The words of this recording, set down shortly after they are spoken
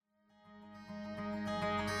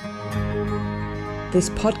This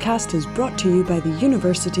podcast is brought to you by the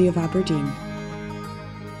University of Aberdeen.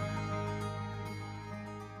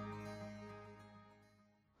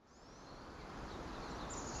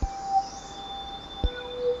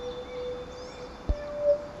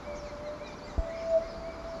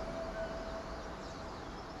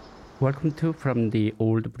 Welcome to From the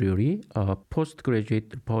Old Brewery, a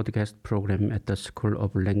postgraduate podcast program at the School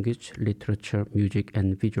of Language, Literature, Music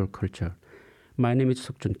and Visual Culture. My name is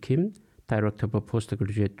Suk-Jun Kim, Director of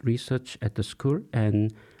Postgraduate Research at the school,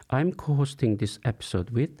 and I'm co-hosting this episode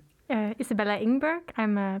with Isabella Engberg.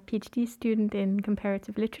 I'm a PhD student in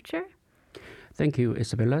comparative literature. Thank you,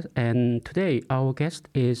 Isabella. And today our guest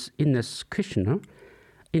is Ines Kirschner.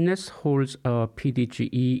 Ines holds a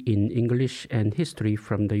PGDE in English and History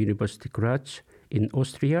from the University of Graz in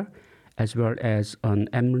Austria, as well as an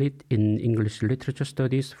MLitt in English Literature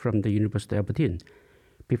Studies from the University of Aberdeen.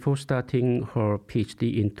 Before starting her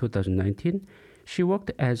PhD in 2019, she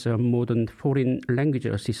worked as a modern foreign language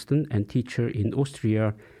assistant and teacher in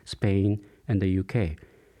Austria, Spain, and the UK.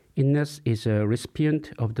 Ines is a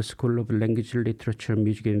recipient of the School of Language, Literature,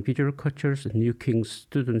 Music and Visual Culture's New King's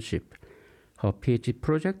Studentship. Her PhD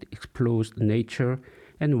project explores nature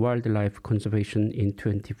and wildlife conservation in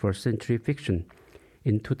 21st century fiction.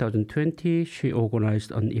 In 2020, she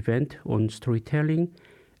organized an event on storytelling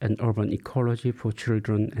and urban ecology for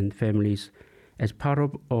children and families as part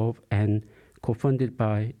of and co-funded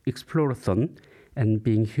by Explorathon and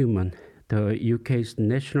Being Human, the UK's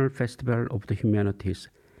National Festival of the Humanities.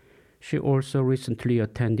 She also recently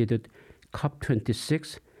attended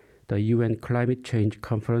COP26, the UN Climate Change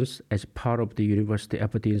Conference, as part of the University of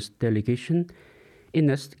Aberdeen's delegation.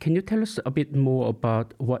 Ines, can you tell us a bit more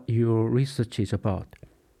about what your research is about?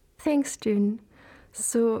 Thanks, June.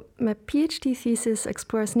 So my PhD thesis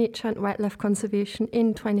explores nature and wildlife conservation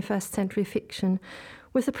in 21st century fiction,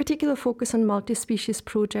 with a particular focus on multi-species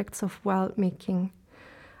projects of world making.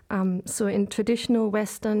 So in traditional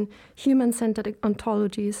Western human-centered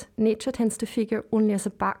ontologies, nature tends to figure only as a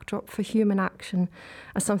backdrop for human action,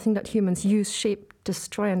 as something that humans use, shape,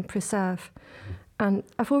 destroy and preserve. And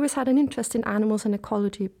I've always had an interest in animals and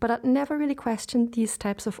ecology, but I'd never really questioned these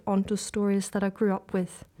types of onto stories that I grew up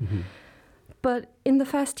with. Mm-hmm. But in the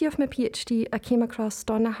first year of my PhD, I came across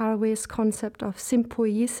Donna Haraway's concept of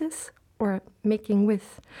sympoiesis, or making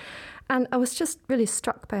with. And I was just really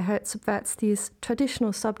struck by how it subverts these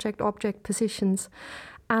traditional subject-object positions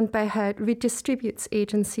and by how it redistributes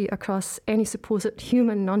agency across any supposed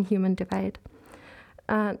human-non-human divide.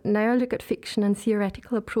 Now I look at fiction and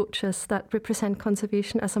theoretical approaches that represent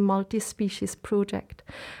conservation as a multi-species project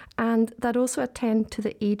and that also attend to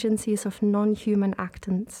the agencies of non-human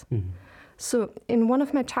actants. Mm-hmm. So in one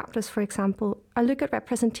of my chapters, for example, I look at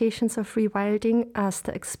representations of rewilding as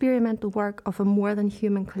the experimental work of a more than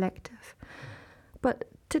human collective. But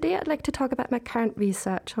today I'd like to talk about my current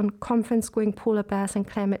research on conference-going polar bears and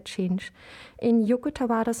climate change in Yoko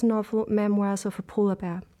Tawada's novel Memoirs of a Polar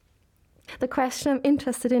Bear. The question I'm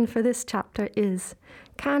interested in for this chapter is,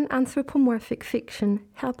 can anthropomorphic fiction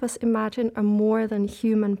help us imagine a more than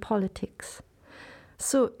human politics?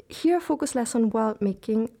 So here I focus less on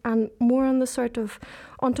world-making and more on the sort of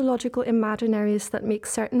ontological imaginaries that make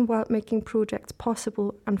certain world-making projects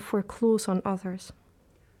possible and foreclose on others.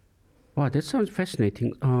 Wow, that sounds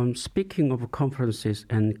fascinating. Speaking of conferences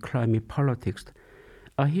and climate politics,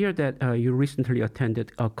 I hear that you recently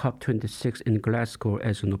attended COP26 in Glasgow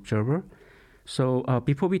as an observer. So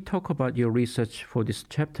before we talk about your research for this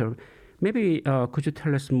chapter, maybe could you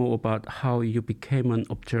tell us more about how you became an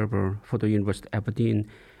observer for the University of Aberdeen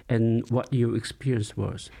and what your experience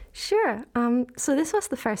was? Sure. So this was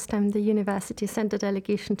the first time the university sent a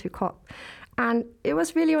delegation to COP. And it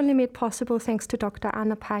was really only made possible thanks to Dr.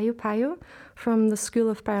 Anna Payo from the School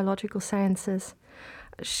of Biological Sciences.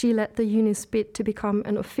 She led the uni's bid to become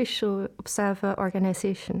an official observer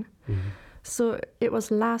organisation. Mm-hmm. So it was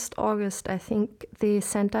last August, I think, they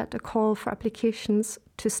sent out a call for applications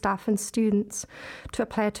to staff and students to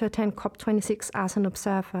apply to attend COP26 as an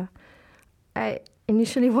observer. I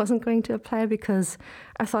initially wasn't going to apply because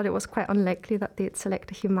I thought it was quite unlikely that they'd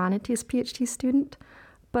select a humanities PhD student.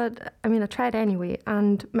 But, I tried anyway,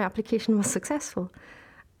 and my application was successful.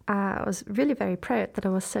 I was really very proud that I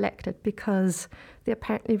was selected because they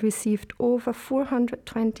apparently received over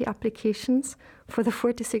 420 applications for the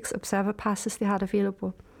 46 observer passes they had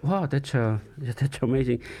available. Wow, that's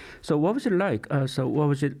amazing. So what was it like? What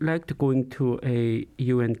was it like to going to a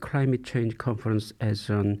UN climate change conference as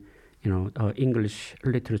an English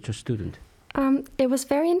literature student? It was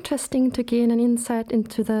very interesting to gain an insight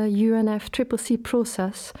into the UNFCCC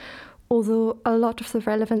process, although a lot of the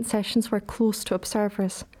relevant sessions were close to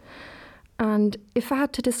observers. And if I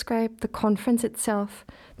had to describe the conference itself,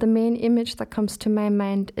 the main image that comes to my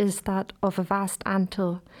mind is that of a vast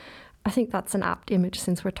anthill. I think that's an apt image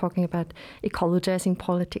since we're talking about ecologizing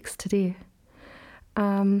politics today.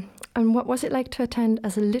 And what was it like to attend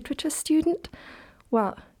as a literature student?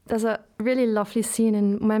 Well, there's a really lovely scene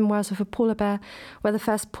in Memoirs of a Polar Bear where the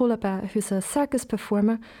first polar bear, who's a circus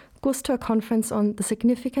performer, goes to a conference on the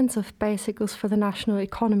significance of bicycles for the national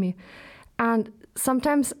economy. And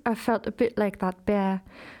sometimes I felt a bit like that bear,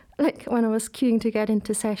 like when I was queuing to get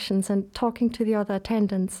into sessions and talking to the other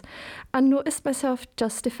attendants. I noticed myself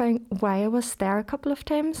justifying why I was there a couple of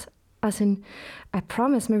times, as in, I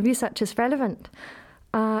promise my research is relevant.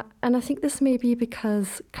 And I think this may be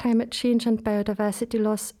because climate change and biodiversity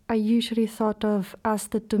loss are usually thought of as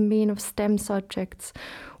the domain of STEM subjects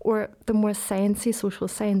or the more sciencey social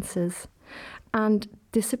sciences. And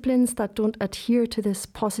disciplines that don't adhere to this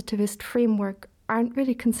positivist framework aren't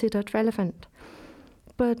really considered relevant.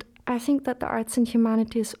 But I think that the arts and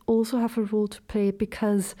humanities also have a role to play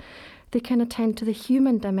because they can attend to the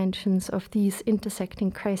human dimensions of these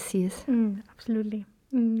intersecting crises. Absolutely.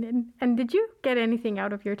 And did you get anything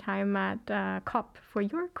out of your time at COP for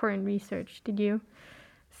your current research? Did you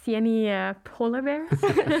see any polar bears?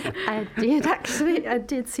 I did, actually.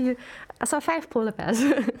 I saw 5 polar bears.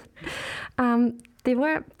 They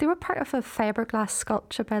were part of a fiberglass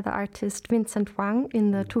sculpture by the artist Vincent Wang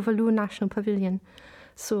in the Tuvalu National Pavilion.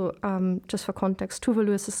 So just for context,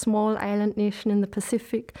 Tuvalu is a small island nation in the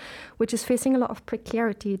Pacific, which is facing a lot of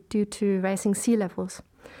precarity due to rising sea levels.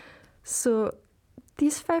 So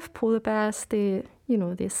these 5 polar bears, they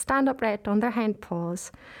stand upright on their hind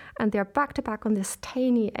paws, and they're back to back on this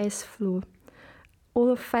tiny ice floe.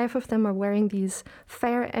 All 5 of them are wearing these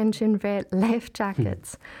fire engine red life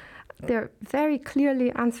jackets. They're very clearly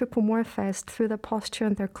anthropomorphized through their posture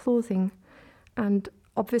and their clothing. And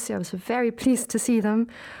obviously I was very pleased to see them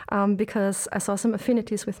because I saw some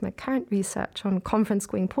affinities with my current research on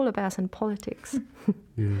conference-going polar bears and politics.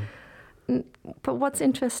 But what's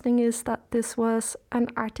interesting is that this was an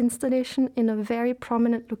art installation in a very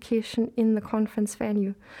prominent location in the conference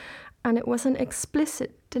venue. And it was an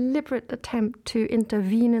explicit, deliberate attempt to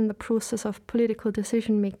intervene in the process of political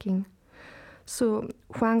decision-making. So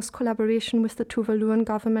Huang's collaboration with the Tuvaluan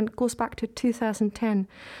government goes back to 2010.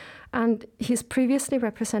 And he's previously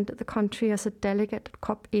represented the country as a delegate at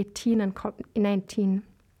COP18 and COP19.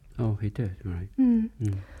 Oh, he did, right.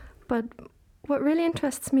 But what really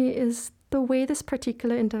interests me is the way this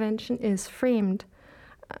particular intervention is framed.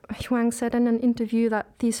 Huang said in an interview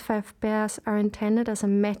that these 5 bears are intended as a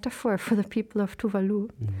metaphor for the people of Tuvalu.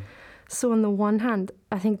 So on the one hand,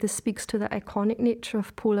 I think this speaks to the iconic nature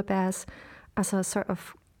of polar bears as a sort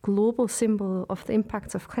of global symbol of the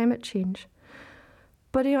impacts of climate change.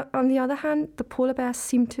 But on the other hand, the polar bears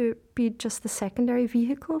seem to be just the secondary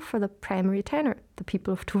vehicle for the primary tenor, the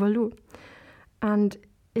people of Tuvalu. And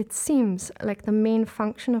it seems like the main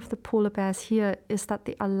function of the polar bears here is that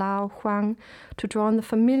they allow Huang to draw on the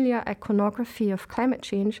familiar iconography of climate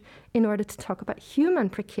change in order to talk about human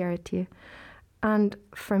precarity. And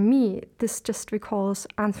for me, this just recalls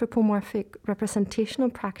anthropomorphic representational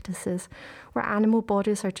practices where animal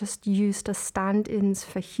bodies are just used as stand-ins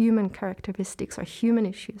for human characteristics or human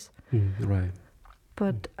issues. Right.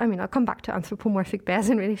 But, I'll come back to anthropomorphic bears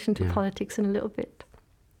in relation to politics in a little bit.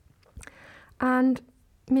 And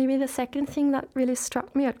maybe the second thing that really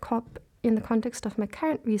struck me at COP in the context of my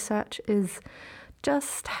current research is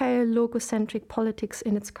just how logocentric politics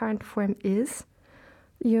in its current form is.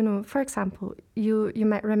 For example, you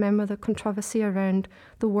might remember the controversy around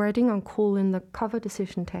the wording on coal in the cover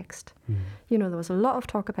decision text. There was a lot of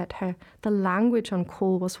talk about how the language on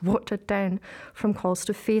coal was watered down from calls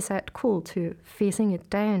to phase out coal to phasing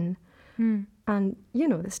it down. And,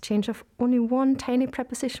 this change of only one tiny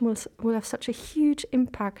preposition will have such a huge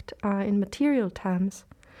impact in material terms.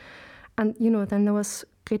 And, then there was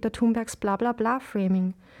Greta Thunberg's blah, blah, blah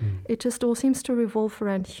framing. It just all seems to revolve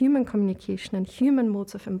around human communication and human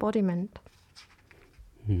modes of embodiment.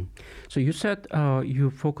 So you said you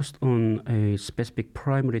focused on a specific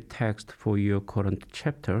primary text for your current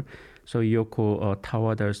chapter. So Yoko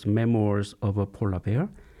Tawada's Memoirs of a Polar Bear.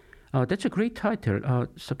 That's a great title.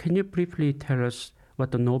 So can you briefly tell us what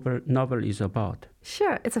the novel is about?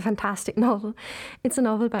 Sure, it's a fantastic novel. It's a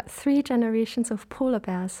novel about 3 generations of polar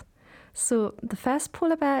bears. So the first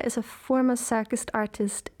polar bear is a former circus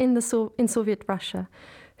artist in Soviet Russia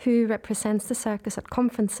who represents the circus at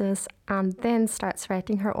conferences and then starts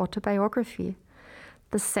writing her autobiography.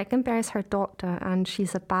 The second bear is her daughter, and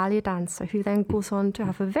she's a ballet dancer who then goes on to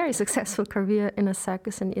have a very successful career in a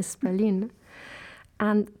circus in East Berlin.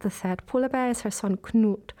 And the third polar bear is her son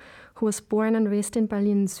Knut, who was born and raised in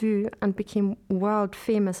Berlin Zoo and became world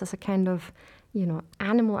famous as a kind of,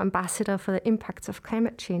 animal ambassador for the impacts of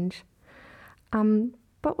climate change.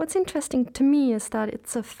 But what's interesting to me is that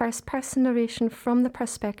it's a first-person narration from the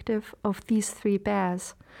perspective of these three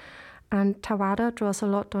bears. And Tawada draws a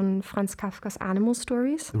lot on Franz Kafka's animal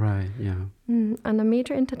stories. Right, yeah. And a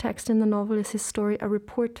major intertext in the novel is his story, A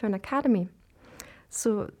Report to an Academy.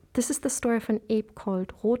 So this is the story of an ape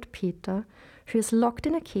called Rotpeter, who is locked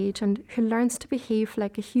in a cage and who learns to behave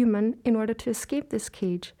like a human in order to escape this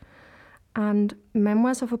cage. And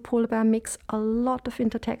Memoirs of a Polar Bear makes a lot of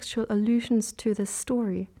intertextual allusions to this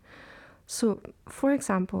story. So, for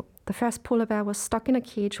example, the first polar bear was stuck in a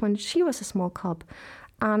cage when she was a small cub,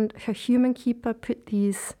 and her human keeper put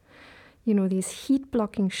these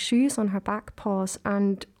heat-blocking shoes on her back paws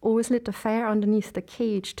and always lit a fire underneath the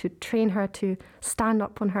cage to train her to stand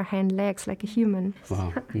up on her hind legs like a human.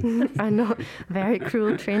 Wow. I know, very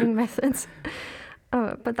cruel training methods.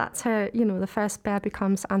 But that's how, the first bear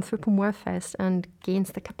becomes anthropomorphized and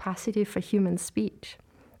gains the capacity for human speech.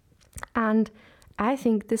 And I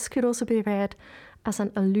think this could also be read as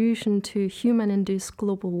an allusion to human-induced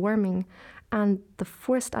global warming and the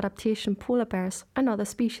forced adaptation polar bears and other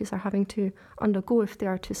species are having to undergo if they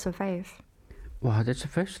are to survive. Wow, that's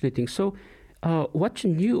fascinating. So what's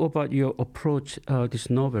new about your approach this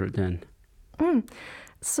novel then?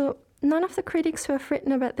 So none of the critics who have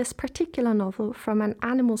written about this particular novel from an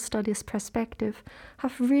animal studies perspective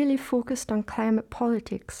have really focused on climate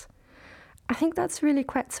politics. I think that's really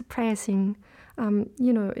quite surprising.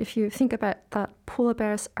 If you think about that, polar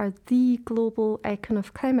bears are the global icon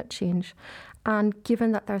of climate change. And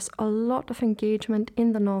given that there's a lot of engagement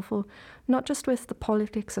in the novel, not just with the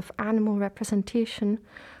politics of animal representation,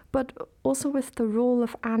 but also with the role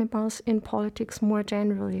of animals in politics more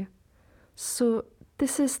generally. So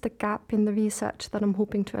this is the gap in the research that I'm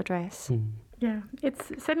hoping to address. Yeah, it's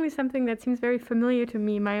certainly something that seems very familiar to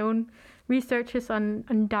me. My own research is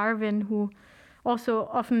on Darwin, who also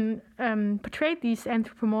often portrayed these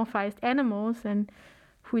anthropomorphized animals and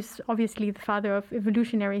who's obviously the father of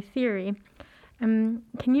evolutionary theory. Can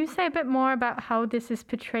you say a bit more about how this is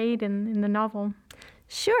portrayed in the novel?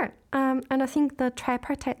 Sure, and I think the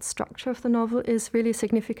tripartite structure of the novel is really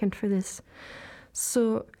significant for this.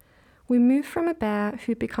 So we move from a bear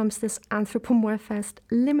who becomes this anthropomorphized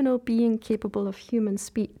liminal being capable of human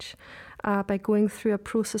speech by going through a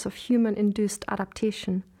process of human-induced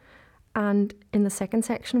adaptation. And in the second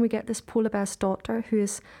section, we get this polar bear's daughter, who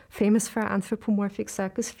is famous for anthropomorphic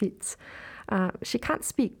circus feats. She can't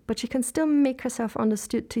speak, but she can still make herself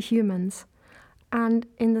understood to humans. And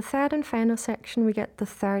in the third and final section, we get the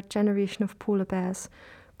third generation of polar bears,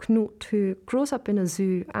 Knut, who grows up in a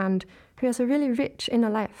zoo and who has a really rich inner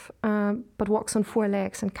life, but walks on 4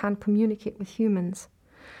 legs and can't communicate with humans.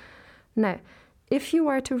 Now, if you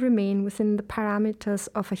were to remain within the parameters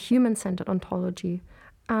of a human-centered ontology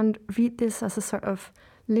and read this as a sort of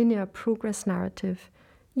linear progress narrative,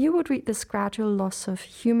 you would read this gradual loss of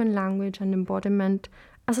human language and embodiment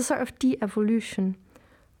as a sort of de-evolution.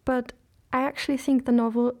 But I actually think the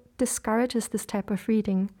novel discourages this type of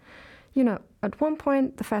reading. At one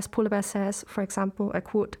point, the first polar bear says, for example, I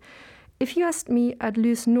quote, "If you asked me, I'd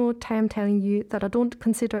lose no time telling you that I don't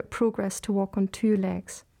consider it progress to walk on 2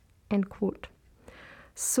 legs," end quote.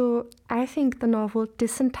 So I think the novel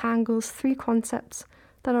disentangles 3 concepts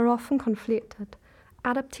that are often conflated: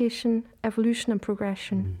 adaptation, evolution, and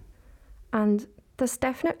progression. And there's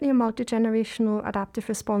definitely a multi-generational adaptive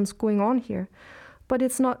response going on here, but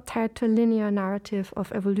it's not tied to a linear narrative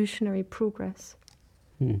of evolutionary progress.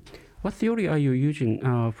 What theory are you using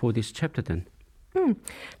for this chapter then?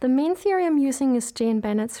 The main theory I'm using is Jane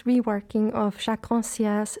Bennett's reworking of Jacques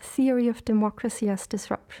Rancière's theory of democracy as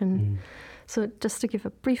disruption. So just to give a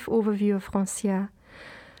brief overview of Rancière.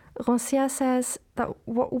 Rancière says that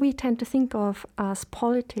what we tend to think of as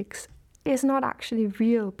politics is not actually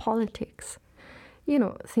real politics.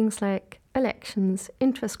 Things like elections,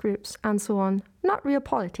 interest groups, and so on, not real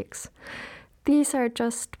politics. These are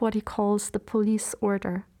just what he calls the police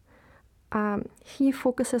order. He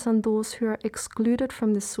focuses on those who are excluded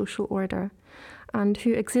from this social order and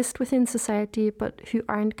who exist within society but who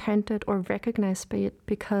aren't counted or recognized by it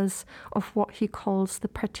because of what he calls the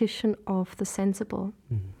partition of the sensible.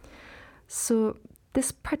 So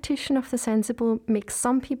this partition of the sensible makes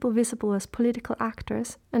some people visible as political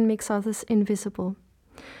actors and makes others invisible.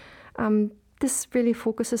 This really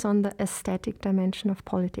focuses on the aesthetic dimension of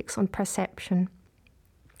politics, on perception.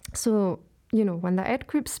 So, when the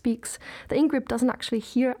out-group speaks, the in-group doesn't actually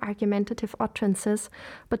hear argumentative utterances,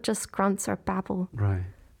 but just grunts or babble. Right.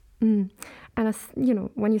 And,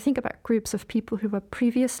 when you think about groups of people who were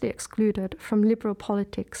previously excluded from liberal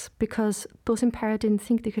politics because those in power didn't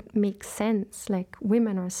think they could make sense, like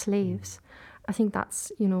women or slaves, I think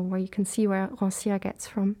that's, where you can see where Rancière gets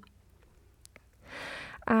from.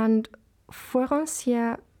 And for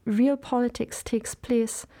Rancière, real politics takes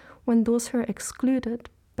place when those who are excluded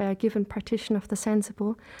by a given partition of the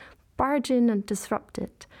sensible barge in and disrupt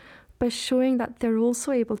it by showing that they're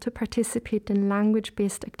also able to participate in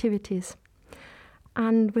language-based activities.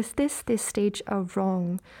 And with this, they stage a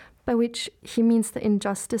wrong, by which he means the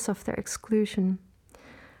injustice of their exclusion.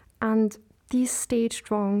 And these staged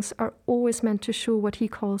wrongs are always meant to show what he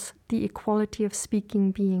calls the equality of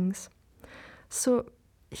speaking beings. So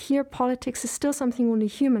here, politics is still something only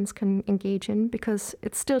humans can engage in because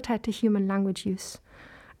it's still tied to human language use.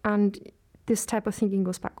 And this type of thinking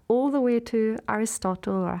goes back all the way to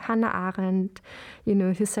Aristotle or Hannah Arendt,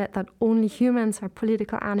 who said that only humans are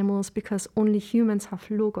political animals because only humans have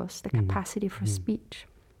logos, the capacity for speech.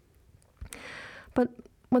 But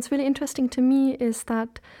what's really interesting to me is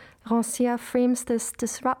that Rancière frames this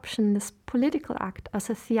disruption, this political act, as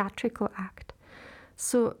a theatrical act.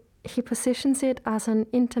 So he positions it as an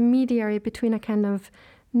intermediary between a kind of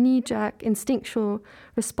knee-jerk, instinctual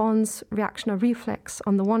response, reaction or reflex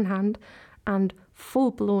on the one hand, and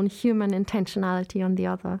full-blown human intentionality on the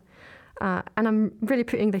other. And I'm really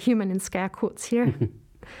putting the human in scare quotes here.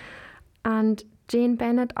 And Jane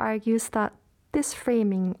Bennett argues that this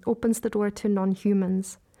framing opens the door to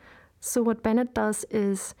non-humans. So what Bennett does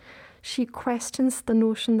is she questions the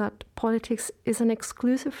notion that politics is an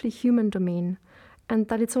exclusively human domain and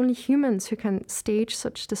that it's only humans who can stage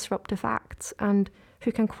such disruptive acts and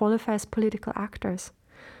who can qualify as political actors.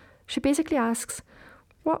 She basically asks,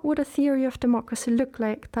 what would a theory of democracy look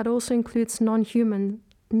like that also includes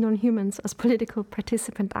non-humans as political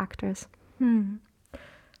participant actors?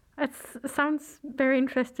 It sounds very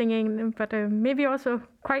interesting, but maybe also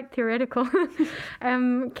quite theoretical.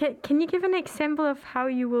 Can you give an example of how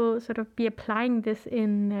you will sort of be applying this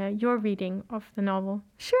in your reading of the novel?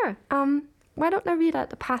 Sure. Why don't I read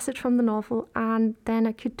out a passage from the novel and then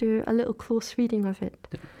I could do a little close reading of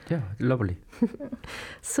it? Yeah, lovely.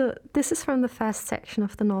 So this is from the first section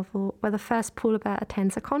of the novel where the first polar bear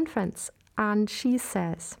attends a conference and she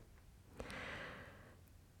says,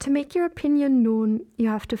 "To make your opinion known, you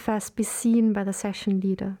have to first be seen by the session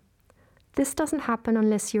leader. This doesn't happen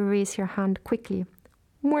unless you raise your hand quickly,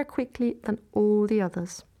 more quickly than all the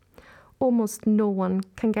others. Almost no one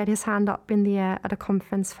can get his hand up in the air at a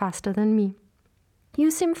conference faster than me. You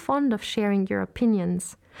seem fond of sharing your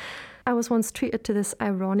opinions." I was once treated to this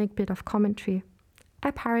ironic bit of commentary. I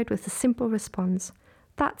parried with a simple response.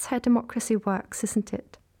 That's how democracy works, isn't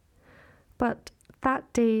it? But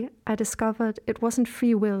that day, I discovered it wasn't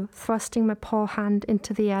free will thrusting my paw hand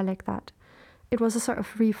into the air like that. It was a sort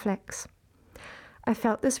of reflex. I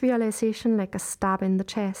felt this realization like a stab in the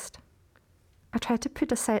chest. I tried to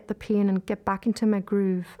put aside the pain and get back into my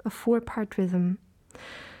groove, a 4-part rhythm.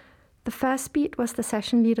 The first beat was the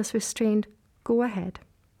session leader's restrained, "Go ahead."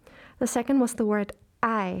 The second was the word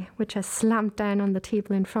 "I," which I slammed down on the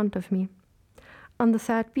table in front of me. On the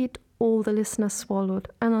third beat, all the listeners swallowed,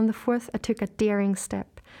 and on the fourth, I took a daring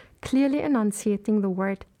step, clearly enunciating the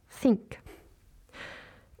word "think."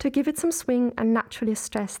 To give it some swing, I naturally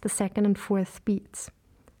stressed the second and fourth beats.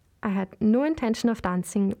 I had no intention of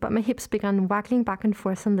dancing, but my hips began waggling back and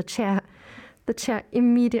forth on the chair. The chair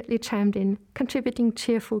immediately chimed in, contributing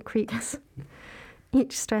cheerful creaks.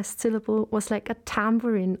 Each stressed syllable was like a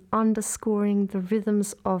tambourine underscoring the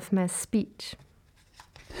rhythms of my speech.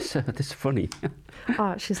 That's funny.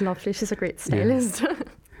 Oh, she's lovely. She's a great stylist. Yeah.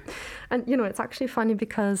 And, it's actually funny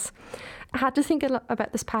because I had to think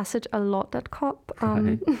about this passage a lot at COP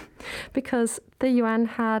because the UN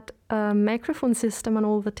had a microphone system on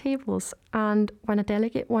all the tables. And when a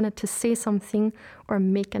delegate wanted to say something or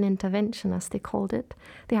make an intervention, as they called it,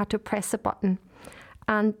 they had to press a button.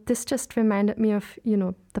 And this just reminded me of,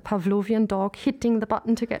 the Pavlovian dog hitting the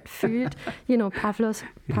button to get food,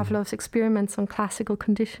 Pavlov's experiments on classical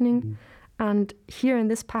conditioning. And here in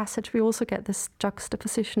this passage, we also get this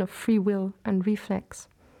juxtaposition of free will and reflex.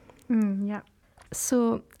 Yeah.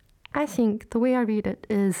 So I think the way I read it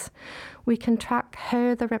is we can track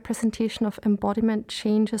how the representation of embodiment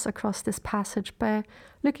changes across this passage by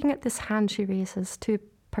looking at this hand she raises to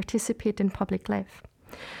participate in public life.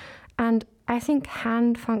 And I think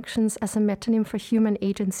hand functions as a metonym for human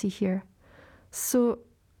agency here. So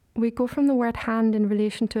we go from the word hand in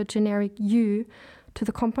relation to a generic you to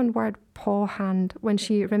the compound word paw hand when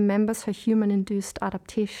she remembers her human-induced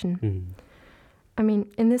adaptation. I mean,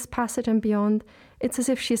 in this passage and beyond, It's as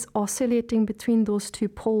if she's oscillating between those two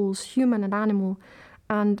poles, human and animal,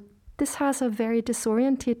 and this has a very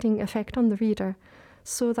disorientating effect on the reader,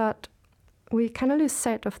 so that we kind of lose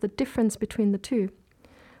sight of the difference between the two,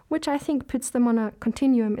 which I think puts them on a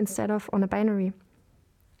continuum instead of on a binary.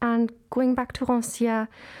 And going back to Rancière,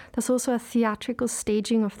 there's also a theatrical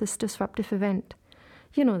staging of this disruptive event.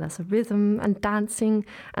 You know, there's a rhythm and dancing,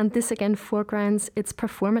 and this again foregrounds its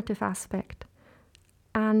performative aspect.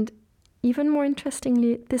 And even more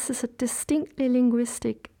interestingly, this is a distinctly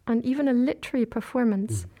linguistic and even a literary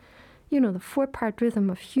performance. You know, the 4-part rhythm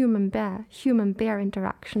of human-bear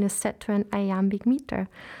interaction is set to an iambic meter,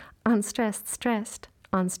 unstressed, stressed,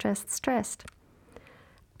 unstressed, stressed.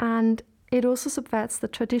 And it also subverts the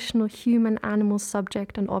traditional human-animal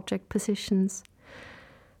subject and object positions.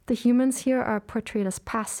 The humans here are portrayed as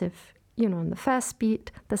passive. You know, on the first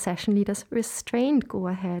beat, the session leaders restrained go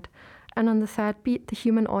ahead. And on the third beat, the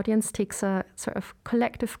human audience takes a sort of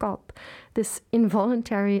collective gulp, this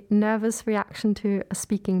involuntary, nervous reaction to a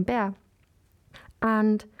speaking bear.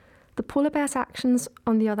 And the polar bear's actions,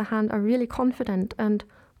 on the other hand, are really confident and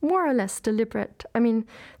more or less deliberate. I mean,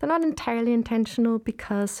 they're not entirely intentional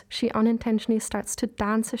because she unintentionally starts to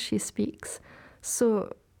dance as she speaks.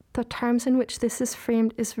 So the terms in which this is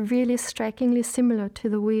framed is really strikingly similar to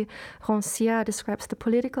the way Rancière describes the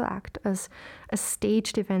political act as a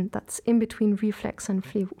staged event that's in between reflex and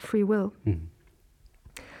free will.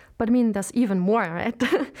 But I mean, there's even more, right?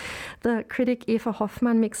 The critic Eva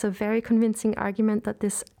Hoffmann makes a very convincing argument that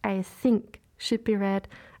this I think should be read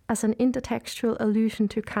as an intertextual allusion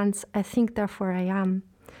to Kant's I think, therefore I am,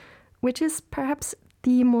 which is perhaps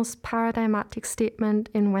the most paradigmatic statement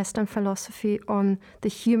in Western philosophy on the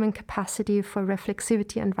human capacity for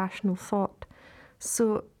reflexivity and rational thought.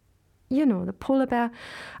 So, you know, the polar bear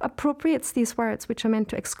appropriates these words which are meant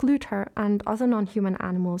to exclude her and other non-human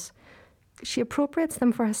animals. She appropriates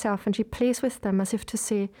them for herself and she plays with them as if to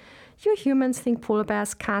say, you humans think polar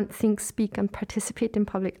bears can't think, speak and participate in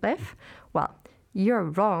public life? Well, you're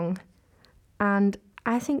wrong. And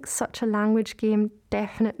I think such a language game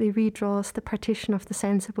definitely redraws the partition of the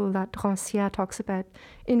sensible that Rancière talks about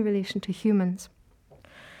in relation to humans.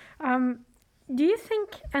 Do you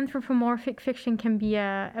think anthropomorphic fiction can be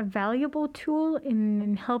a valuable tool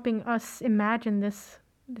in helping us imagine this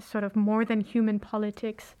sort of more than human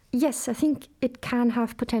politics? Yes, I think it can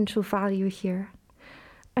have potential value here.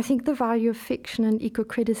 I think the value of fiction and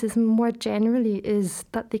eco-criticism more generally is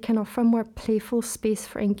that they can offer more playful space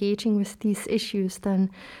for engaging with these issues than,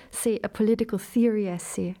 say, a political theory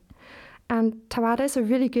essay. And Tawada is a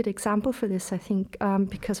really good example for this, I think,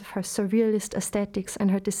 because of her surrealist aesthetics and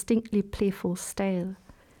her distinctly playful style.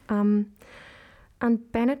 And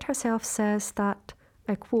Bennett herself says that,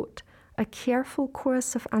 I quote, a careful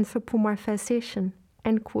course of anthropomorphization,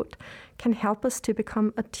 end quote, can help us to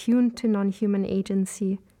become attuned to non-human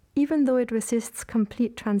agency, even though it resists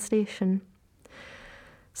complete translation.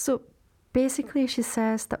 So basically she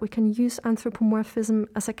says that we can use anthropomorphism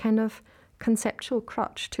as a kind of conceptual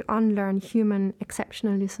crutch to unlearn human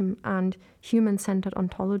exceptionalism and human-centered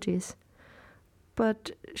ontologies.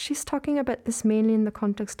 But she's talking about this mainly in the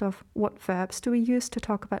context of what verbs do we use to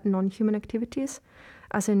talk about non-human activities,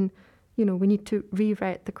 as in, you know, we need to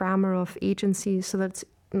rewrite the grammar of agency so that it's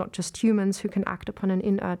not just humans who can act upon an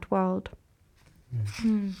inert world.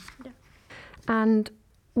 Yeah. And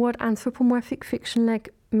what anthropomorphic fiction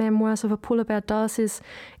like Memoirs of a Polar Bear does is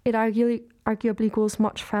it arguably goes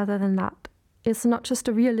much further than that. It's not just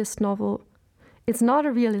a realist novel. It's not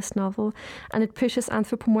a realist novel, and it pushes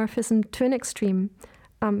anthropomorphism to an extreme,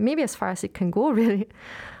 maybe as far as it can go, really.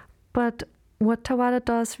 But what Tawada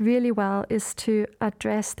does really well is to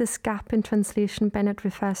address this gap in translation Bennett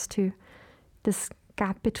refers to, this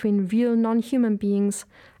gap between real non-human beings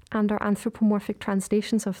and our anthropomorphic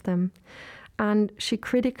translations of them. And she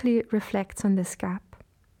critically reflects on this gap.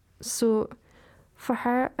 So for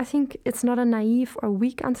her, I think it's not a naive or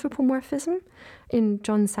weak anthropomorphism in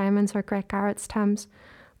John Simon's or Greg Garrett's terms,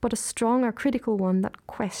 but a strong or critical one that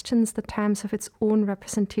questions the terms of its own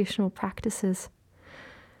representational practices.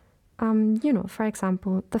 You know, for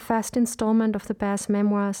example, the first installment of the bear's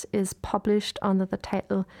memoirs is published under the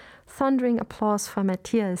title Thundering Applause for My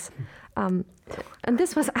Tears. And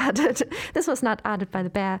this was not added by the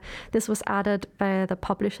bear, this was added by the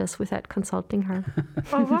publishers without consulting her.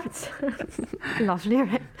 Oh, what? Lovely,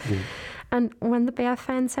 right? And when the bear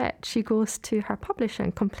finds out, she goes to her publisher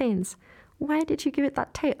and complains, why did you give it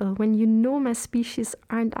that title when you know my species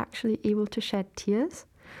aren't actually able to shed tears?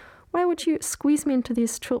 Why would you squeeze me into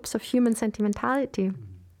these tropes of human sentimentality?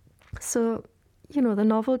 So, the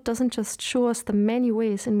novel doesn't just show us the many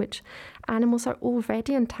ways in which animals are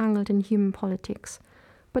already entangled in human politics,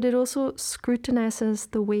 but it also scrutinizes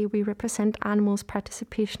the way we represent animals'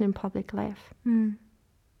 participation in public life. Mm.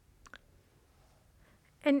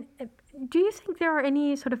 And do you think there are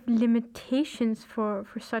any sort of limitations for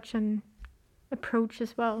such an approach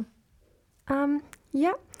as well?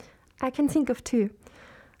 Yeah, I can think of two.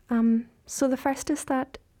 So the first is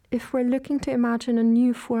that if we're looking to imagine a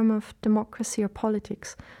new form of democracy or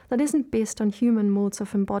politics that isn't based on human modes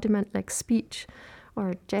of embodiment like speech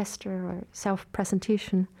or gesture or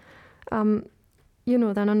self-presentation, then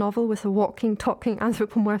a novel with a walking, talking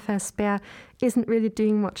anthropomorphized bear isn't really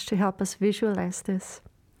doing much to help us visualize this.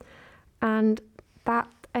 And that,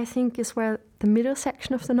 I think, is where the middle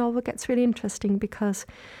section of the novel gets really interesting, because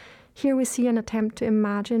here we see an attempt to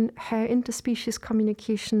imagine how interspecies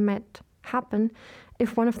communication might happen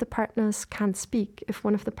if one of the partners can't speak, if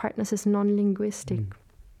one of the partners is non-linguistic. Mm.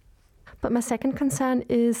 But my second concern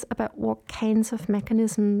is about what kinds of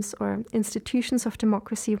mechanisms or institutions of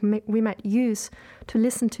democracy we might use to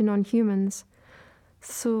listen to non-humans.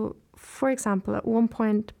 So, for example, at one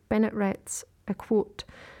point, Bennett writes, I quote,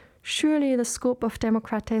 "Surely the scope of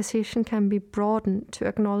democratization can be broadened to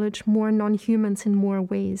acknowledge more non-humans in more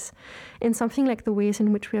ways, in something like the ways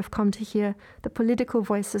in which we have come to hear the political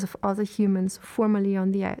voices of other humans formerly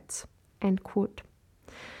on the outs." End quote.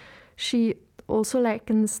 She also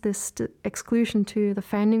likens this exclusion to the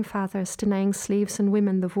founding fathers denying slaves and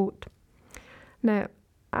women the vote. Now,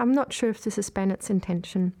 I'm not sure if this is Bennett's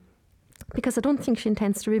intention, because I don't think she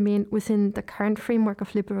intends to remain within the current framework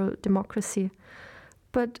of liberal democracy.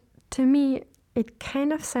 But to me, it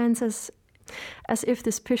kind of sounds as if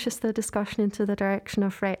this pushes the discussion into the direction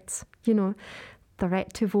of rights, the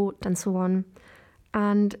right to vote and so on.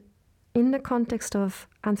 And in the context of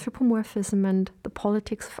anthropomorphism and the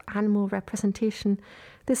politics of animal representation,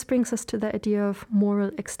 this brings us to the idea of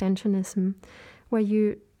moral extensionism, where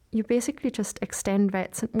you basically just extend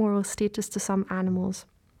rights and moral status to some animals.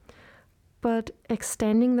 But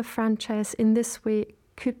extending the franchise in this way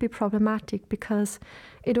could be problematic because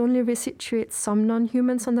it only resituates some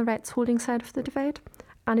non-humans on the rights-holding side of the divide,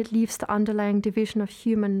 and it leaves the underlying division of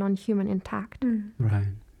human, non-human intact. Mm. Right.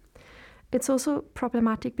 It's also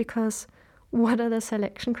problematic because what are the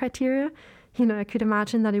selection criteria? I could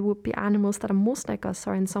imagine that it would be animals that are most like us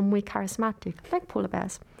or in some way charismatic, like polar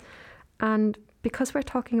bears. And because we're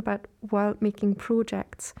talking about world-making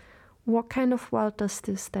projects, what kind of world does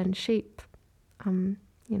this then shape?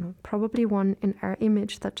 Probably one in our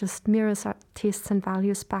image that just mirrors our tastes and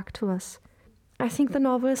values back to us. I think the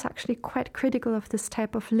novel is actually quite critical of this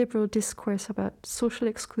type of liberal discourse about social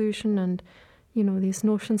exclusion and, these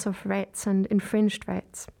notions of rights and infringed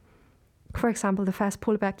rights. For example, the first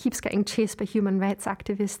polar bear keeps getting chased by human rights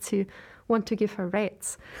activists who want to give her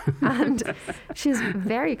rights. And she's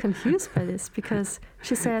very confused by this because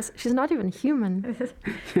she says she's not even human.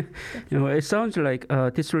 It sounds like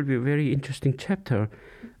this will be a very interesting chapter.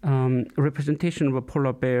 Representation of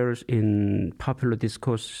polar bears in popular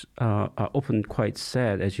discourse are often quite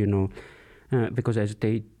sad, as you know, because as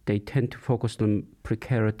they tend to focus on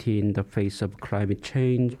precarity in the face of climate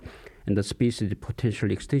change and the species' potential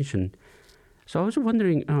extinction. So I was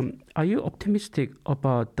wondering, are you optimistic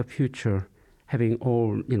about the future, having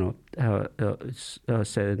all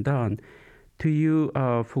said and done? Do you,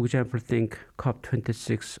 for example, think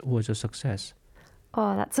COP26 was a success?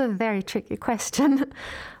 Oh, that's a very tricky question.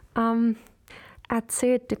 I'd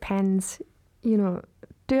say it depends.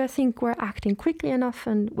 Do I think we're acting quickly enough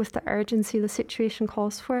and with the urgency the situation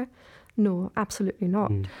calls for? No, absolutely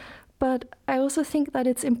not. But I also think that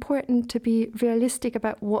it's important to be realistic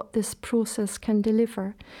about what this process can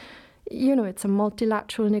deliver. It's a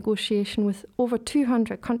multilateral negotiation with over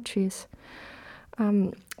 200 countries.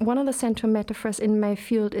 One of the central metaphors in my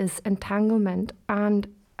field is entanglement, and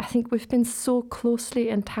I think we've been so closely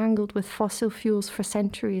entangled with fossil fuels for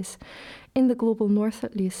centuries, in the global north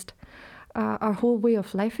at least. Our whole way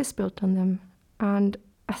of life is built on them, and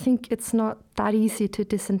I think it's not that easy to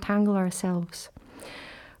disentangle ourselves.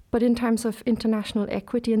 But in terms of international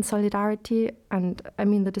equity and solidarity, and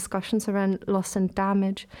the discussions around loss and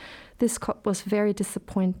damage, this COP was very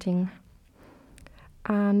disappointing.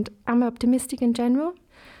 And am I optimistic in general?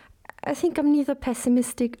 I think I'm neither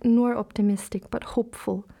pessimistic nor optimistic, but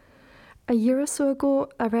hopeful. A year or so ago,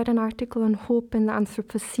 I read an article on hope in the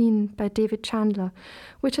Anthropocene by David Chandler,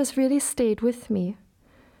 which has really stayed with me.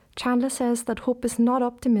 Chandler says that hope is not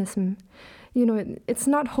optimism. It's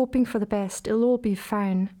not hoping for the best, it'll all be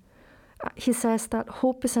fine. He says that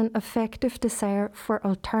hope is an effective desire for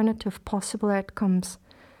alternative possible outcomes.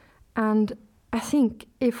 And I think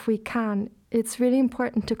if we can, it's really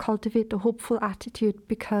important to cultivate a hopeful attitude,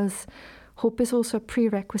 because hope is also a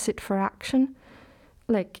prerequisite for action.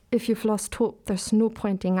 Like, if you've lost hope, there's no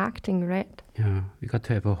point in acting, right? Yeah, we got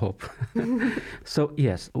to have a hope. So,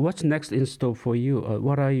 yes, what's next in store for you?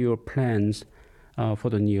 What are your plans for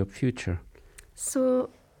the near future? So,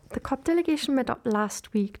 the COP delegation met up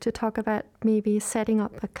last week to talk about maybe setting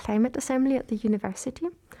up a climate assembly at the university.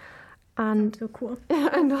 And so cool.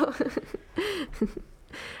 I know.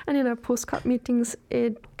 And in our post-COP meetings,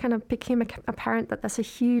 it kind of became apparent that there's a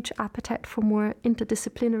huge appetite for more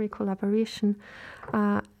interdisciplinary collaboration.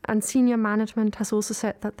 And senior management has also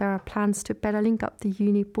said that there are plans to better link up the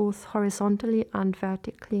uni both horizontally and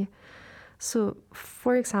vertically. So,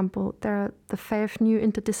 for example, there are the 5 new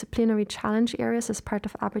interdisciplinary challenge areas as part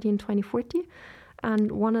of Aberdeen 2040.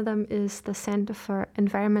 And one of them is the Centre for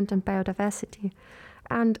Environment and Biodiversity.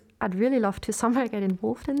 And I'd really love to somehow get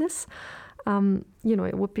involved in this.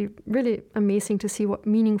 It would be really amazing to see what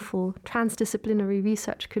meaningful transdisciplinary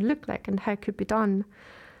research could look like and how it could be done.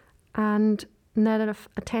 And now that I've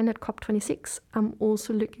attended COP26, I'm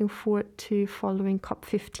also looking forward to following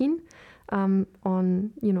COP15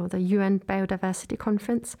 on, the UN Biodiversity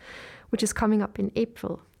Conference, which is coming up in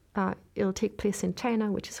April. It'll take place in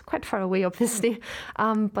China, which is quite far away, obviously,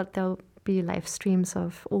 but there'll be live streams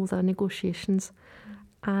of all the negotiations.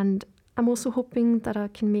 And I'm also hoping that I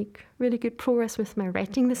can make really good progress with my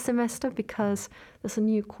writing this semester, because there's a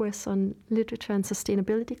new course on literature and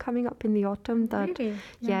sustainability coming up in the autumn. Really?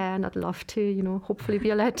 Yeah, and I'd love to, hopefully be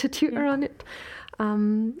allowed to tutor on it.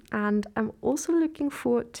 And I'm also looking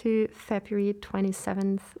forward to February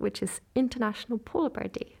 27th, which is International Polar Bear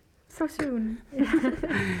Day. So soon.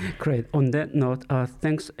 Great. On that note,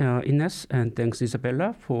 thanks Ines, and thanks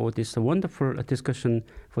Isabella for this wonderful discussion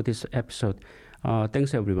for this episode.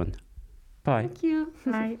 Thanks everyone. Bye. Thank you.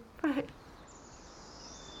 Bye. Bye.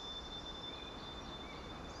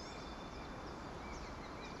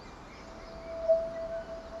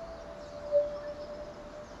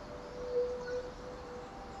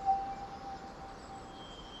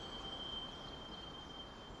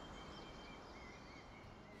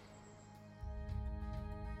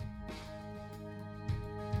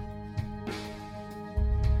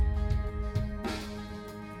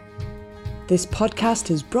 This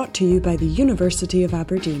podcast is brought to you by the University of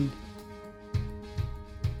Aberdeen.